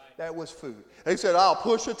 amen. That was food. They said, I'll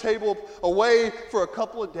push a table away for a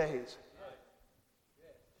couple of days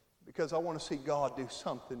because I want to see God do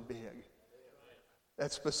something big.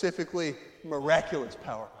 That specifically miraculous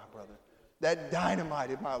power, my brother. That dynamite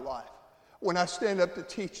in my life. When I stand up to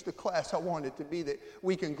teach the class, I want it to be that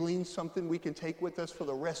we can glean something we can take with us for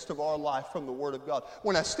the rest of our life from the Word of God.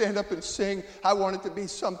 When I stand up and sing, I want it to be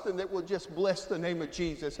something that will just bless the name of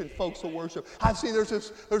Jesus and folks will worship. I've seen there's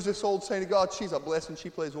this old saint of God. She's a blessing. She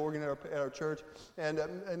plays organ at our church. And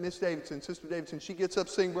Miss Davidson, Sister Davidson, she gets up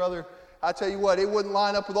sing, brother. I tell you what, it wouldn't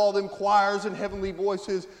line up with all them choirs and heavenly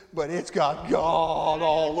voices, but it's got God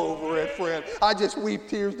all over it, friend. I just weep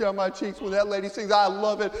tears down my cheeks when that lady sings. I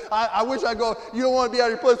love it. I wish I'd go, you don't want to be out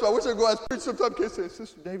of your place, but I wish I'd go ask preach sometime. Can I say,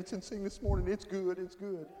 Sister Davidson sing this morning? It's good, it's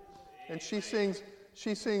good. And she sings,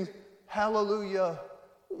 hallelujah,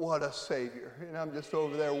 what a Savior. And I'm just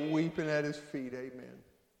over there weeping at his feet, amen.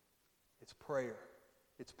 It's prayer.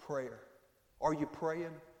 It's prayer. Are you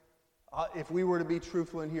praying? If we were to be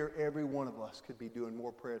truthful in here, every one of us could be doing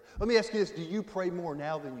more prayer. Let me ask you this. Do you pray more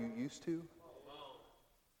now than you used to?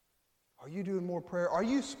 Are you doing more prayer? Are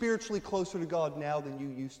you spiritually closer to God now than you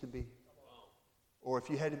used to be? Or if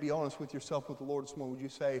you had to be honest with yourself, with the Lord this morning, would you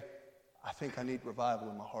say, I think I need revival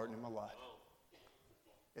in my heart and in my life?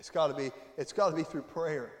 It's got to be through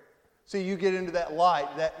prayer. See, you get into that light,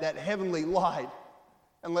 that heavenly light,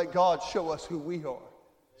 and let God show us who we are.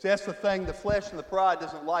 See, that's the thing. The flesh and the pride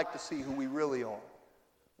doesn't like to see who we really are.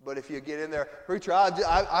 But if you get in there, preacher,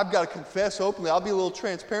 I've got to confess openly. I'll be a little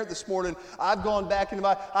transparent this morning. I've gone back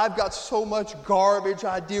into I've got so much garbage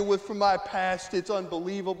I deal with from my past. It's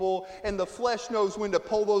unbelievable. And the flesh knows when to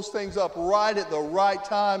pull those things up right at the right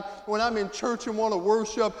time. When I'm in church and want to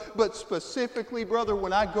worship, but specifically, brother,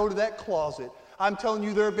 when I go to that closet, I'm telling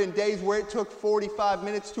you, there have been days where it took 45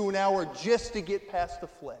 minutes to an hour just to get past the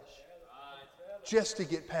flesh. Just to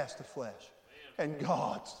get past the flesh. And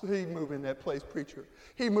God, He moved in that place, preacher.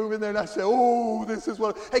 He moved in there, and I said, oh, this is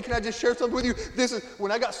what, hey, can I just share something with you? This is,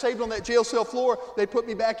 when I got saved on that jail cell floor, they put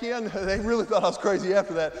me back in. They really thought I was crazy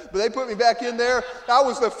after that, but they put me back in there. I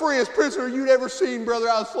was the freest prisoner you'd ever seen, brother.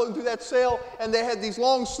 I was floating through that cell, and they had these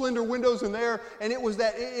long, slender windows in there, and it was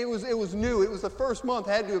new. It was the first month,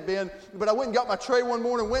 had to have been, but I went and got my tray one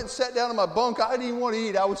morning, went and sat down in my bunk. I didn't even want to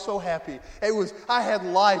eat. I was so happy. I had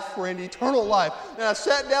life, friend, eternal life. And I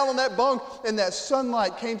sat down on that bunk, and that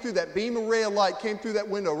sunlight came through, that beam of ray of light came through that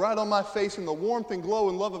window right on my face, and the warmth and glow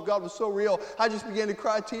and love of God was so real. I just began to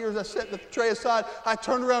cry tears. I set the tray aside. I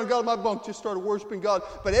turned around and got on my bunk, just started worshiping God.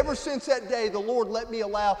 But ever since that day, the Lord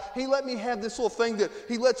He let me have this little thing that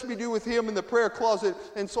He lets me do with Him in the prayer closet.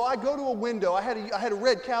 And so I go to a window. I had a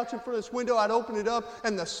red couch in front of this window. I'd open it up,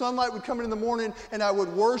 and the sunlight would come in the morning, and I would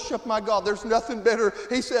worship my God. There's nothing better.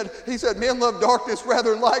 He said, men love darkness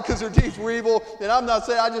rather than light because their deeds were evil. And I'm not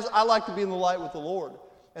saying, I like to be in the light with the Lord.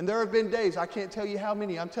 And there have been days, I can't tell you how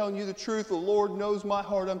many. I'm telling you the truth. The Lord knows my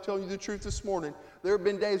heart. I'm telling you the truth this morning. There have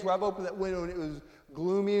been days where I've opened that window and it was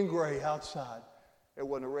gloomy and gray outside. There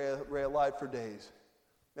wasn't a ray of light for days.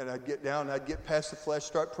 And I'd get down and I'd get past the flesh,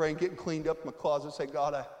 start praying, getting cleaned up in my closet, say,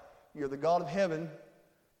 God, You're the God of heaven.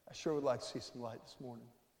 I sure would like to see some light this morning.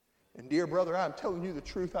 And dear brother, I'm telling you the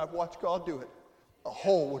truth. I've watched God do it. A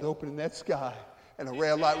hole would open in that sky, and a ray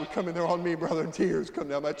of light would come in there on me, brother, and tears come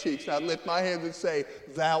down my cheeks. And I'd lift my hands and say,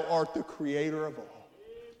 Thou art the creator of all.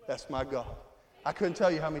 That's my God. I couldn't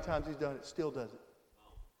tell you how many times He's done it. Still does it.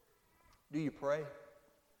 Do you pray?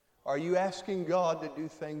 Are you asking God to do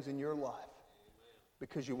things in your life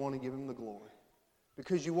because you want to give Him the glory?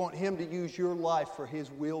 Because you want Him to use your life for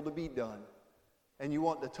His will to be done? And you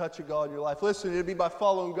want the touch of God in your life. Listen, it'll be by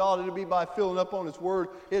following God. It'll be by filling up on His Word.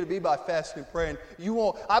 It'll be by fasting and praying.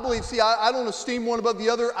 I believe, I don't esteem one above the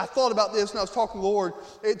other. I thought about this and I was talking to the Lord.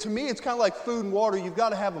 To me, it's kind of like food and water. You've got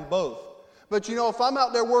to have them both. But if I'm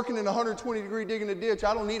out there working in 120 degree digging a ditch,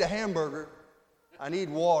 I don't need a hamburger. I need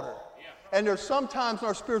water. And there's sometimes in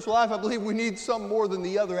our spiritual life, I believe we need some more than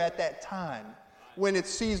the other at that time. When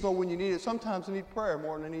it's seasonal, when you need it. Sometimes I need prayer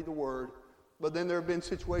more than I need the Word. But then there have been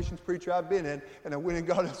situations, preacher, I've been in, and I went and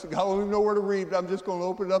God said, God, I don't even know where to read, but I'm just going to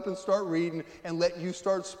open it up and start reading and let You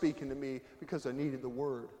start speaking to me because I needed the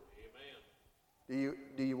Word. Amen.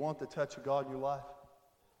 Do you want the touch of God in your life?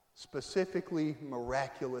 Specifically,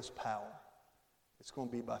 miraculous power. It's going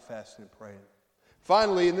to be by fasting and praying.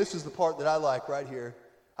 Finally, and this is the part that I like right here,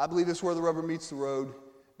 I believe this is where the rubber meets the road.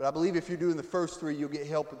 But I believe if you're doing the first three, you'll get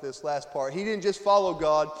help with this last part. He didn't just follow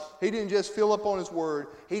God. He didn't just fill up on His Word.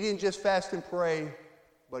 He didn't just fast and pray,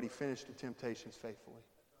 but he finished the temptations faithfully.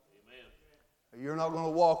 Amen. You're not going to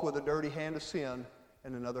walk with a dirty hand of sin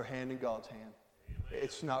and another hand in God's hand. Amen.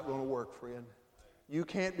 It's not going to work, friend. You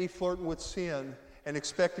can't be flirting with sin and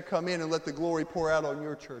expect to come in and let the glory pour out on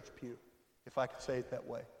your church pew, if I can say it that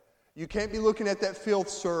way. You can't be looking at that filth,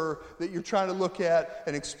 sir, that you're trying to look at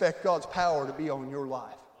and expect God's power to be on your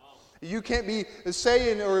life. You can't be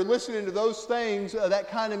saying or listening to those things, that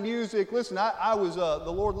kind of music. Listen, I was,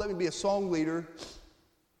 the Lord let me be a song leader,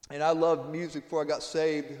 and I loved music before I got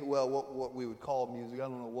saved. Well, what we would call music. I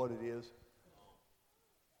don't know what it is.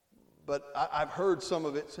 But I've heard some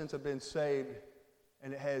of it since I've been saved,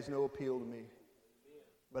 and it has no appeal to me.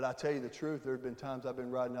 But I tell you the truth, there have been times I've been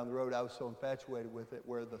riding down the road, I was so infatuated with it,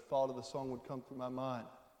 where the thought of the song would come through my mind,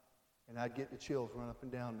 and I'd get the chills run up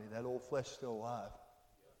and down me. That old flesh is still alive.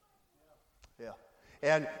 Yeah.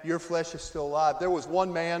 And your flesh is still alive. There was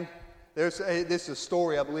one man, this is a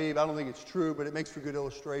story, I believe. I don't think it's true, but it makes for good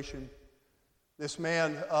illustration. This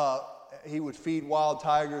man, he would feed wild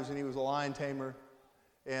tigers, and he was a lion tamer.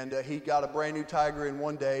 And he got a brand new tiger in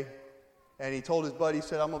one day. And he told his buddy, he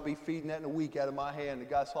said, I'm going to be feeding that in a week out of my hand. The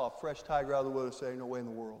guy saw a fresh tiger out of the woods and said, no way in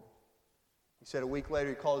the world. He said a week later,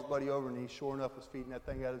 he called his buddy over, and he sure enough was feeding that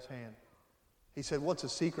thing out of his hand. He said, what's the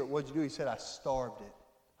secret? What'd you do? He said, I starved it.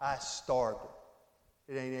 I starved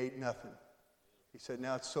it. It ain't ate nothing. He said,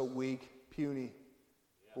 now it's so weak, puny.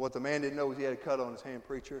 But what the man didn't know was he had a cut on his hand,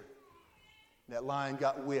 preacher. That lion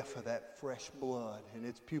got whiff of that fresh blood, and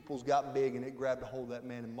its pupils got big, and it grabbed a hold of that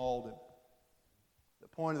man and mauled him. The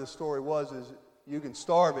point of the story is you can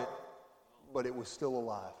starve it, but it was still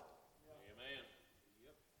alive. Amen.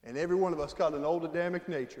 And every one of us got an old Adamic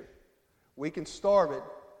nature. We can starve it,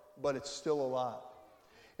 but it's still alive.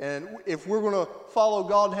 And if we're going to follow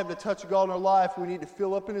God and have the touch of God in our life, we need to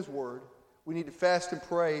fill up in His Word. We need to fast and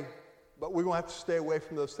pray, but we're going to have to stay away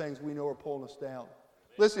from those things we know are pulling us down.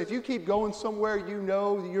 Listen, if you keep going somewhere you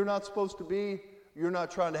know that you're not supposed to be, you're not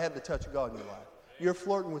trying to have the touch of God in your life. You're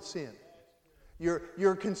flirting with sin.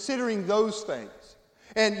 You're considering those things.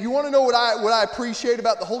 And you want to know what I appreciate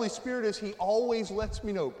about the Holy Spirit is He always lets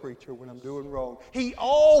me know, preacher, when I'm doing wrong. He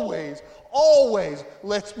always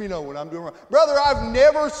lets me know when I'm doing wrong. Brother, I've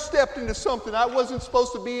never stepped into something I wasn't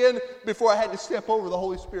supposed to be in before I had to step over the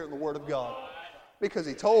Holy Spirit and the Word of God. Because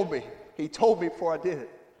He told me. He told me before I did it.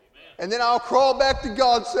 And then I'll crawl back to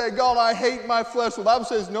God and say, God, I hate my flesh. The Bible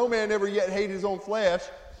says no man ever yet hated his own flesh.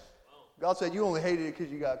 God said you only hated it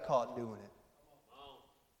because you got caught doing it.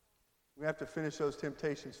 We have to finish those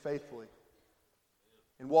temptations faithfully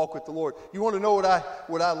and walk with the Lord. You want to know what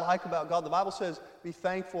I like about God? The Bible says, be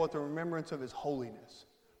thankful at the remembrance of His holiness.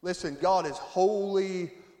 Listen, God is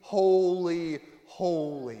holy, holy,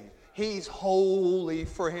 holy. He's holy,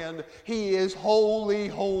 friend. He is holy,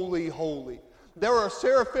 holy, holy. There are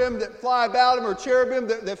seraphim that fly about Him, or cherubim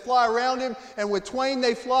that fly around Him, and with twain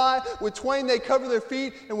they fly, with twain they cover their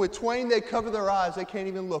feet, and with twain they cover their eyes. They can't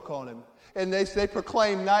even look on Him. And they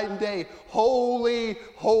proclaim night and day, holy,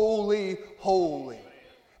 holy, holy.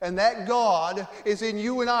 And that God is in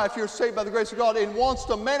you and I, if you're saved by the grace of God, and wants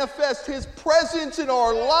to manifest His presence in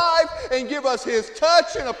our life and give us His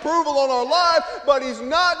touch and approval on our life, but He's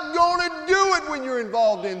not going to do it when you're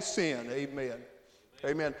involved in sin. Amen.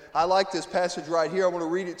 Amen. I like this passage right here. I want to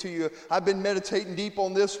read it to you. I've been meditating deep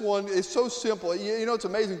on this one. It's so simple. You know, it's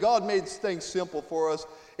amazing. God made things simple for us.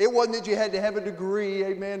 It wasn't that you had to have a degree,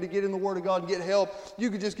 amen, to get in the Word of God and get help. You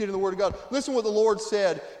could just get in the Word of God. Listen what the Lord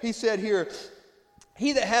said. He said here,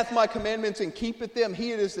 He that hath my commandments and keepeth them,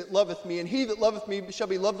 he it is that loveth me. And he that loveth me shall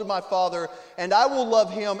be loved of my Father, and I will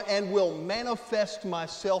love him and will manifest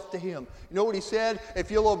myself to him. You know what He said? If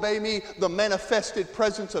you'll obey me, the manifested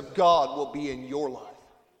presence of God will be in your life.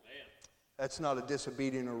 That's not a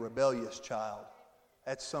disobedient or rebellious child.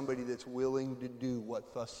 That's somebody that's willing to do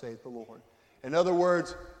what thus saith the Lord. In other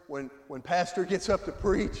words, when pastor gets up to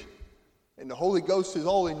preach and the Holy Ghost is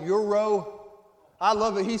all in your row, I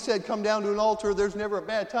love it. He said, come down to an altar. There's never a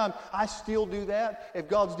bad time. I still do that. If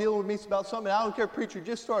God's dealing with me about something, I don't care if preacher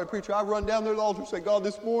just started preaching. I run down there to the altar and say, God,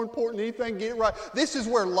 this is more important than anything. Get it right. This is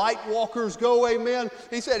where light walkers go, amen.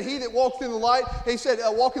 He said, he that walks in the light, He said,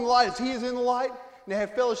 walk in the light as He is in the light. And they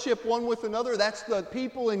have fellowship one with another. That's the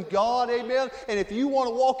people in God, amen. And if you want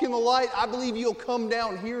to walk in the light, I believe you'll come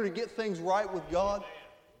down here to get things right with God.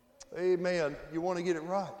 Amen. You want to get it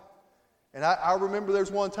right. And I remember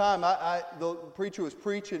there's one time the preacher was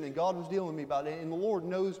preaching and God was dealing with me about it. And the Lord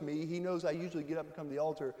knows me. He knows I usually get up and come to the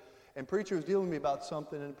altar. And preacher was dealing with me about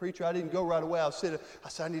something. And preacher, I didn't go right away. I said,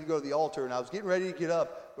 I need to go to the altar. And I was getting ready to get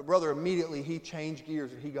up. But brother, immediately he changed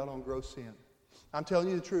gears and he got on gross sin. I'm telling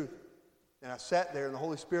you the truth. And I sat there and the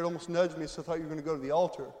Holy Spirit almost nudged me, so I thought you were going to go to the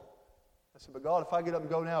altar. I said, but God, if I get up and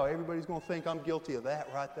go now, everybody's going to think I'm guilty of that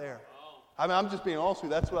right there. I mean, I'm just being honest with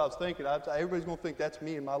you. That's what I was thinking. Everybody's going to think that's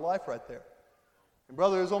me in my life right there. And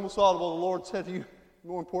brother, it was almost audible. The Lord said to you,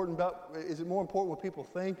 is it more important what people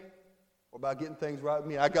think or about getting things right with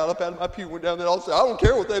me? I got up out of my pew, went down there, and said, I don't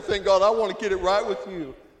care what they think, God. I want to get it right with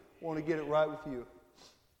you. I want to get it right with you.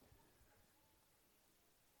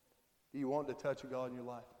 Do you want the touch of God in your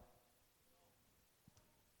life?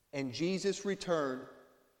 And Jesus returned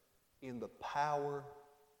in the power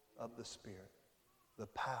of the Spirit. The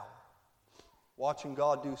power. Watching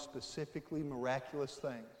God do specifically miraculous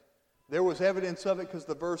things. There was evidence of it because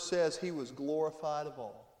the verse says He was glorified of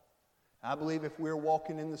all. I believe if we're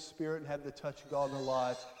walking in the Spirit and have the touch of God in our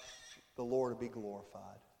life, the Lord will be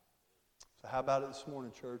glorified. So how about it this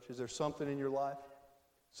morning, church? Is there something in your life?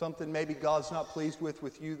 Something maybe God's not pleased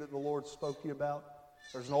with you that the Lord spoke to you about?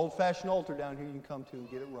 There's an old-fashioned altar down here you can come to and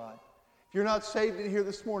get it right. If you're not saved in here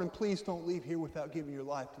this morning, please don't leave here without giving your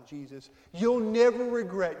life to Jesus. You'll never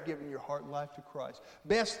regret giving your heart and life to Christ.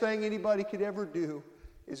 Best thing anybody could ever do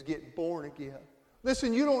is get born again.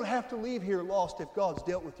 Listen, you don't have to leave here lost if God's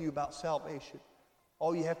dealt with you about salvation.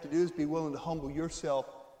 All you have to do is be willing to humble yourself,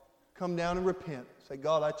 come down and repent. Say,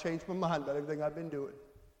 God, I changed my mind about everything I've been doing,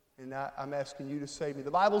 and I'm asking you to save me.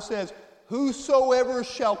 The Bible says, whosoever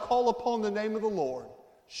shall call upon the name of the Lord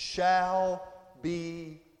shall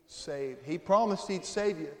be saved. He promised He'd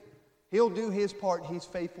save you. He'll do His part. He's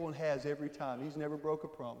faithful and has every time. He's never broke a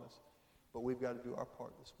promise. But we've got to do our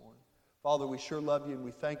part this morning. Father, we sure love you and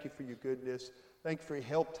we thank you for your goodness. Thank you for your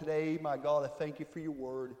help today. My God, I thank you for your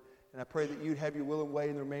word. And I pray that you'd have your will and way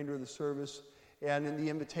in the remainder of the service. And in the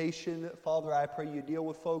invitation, Father, I pray you deal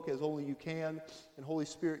with folk as only you can. And Holy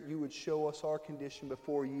Spirit, you would show us our condition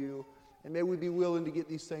before you. And may we be willing to get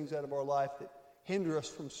these things out of our life that hinder us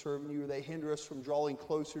from serving you, or they hinder us from drawing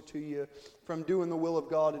closer to you, from doing the will of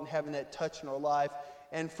God and having that touch in our life,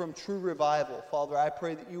 and from true revival. Father, I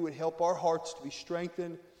pray that you would help our hearts to be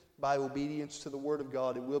strengthened, by obedience to the Word of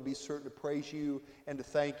God, and we'll be certain to praise you and to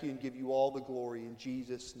thank you and give you all the glory in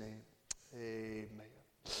Jesus' name. Amen.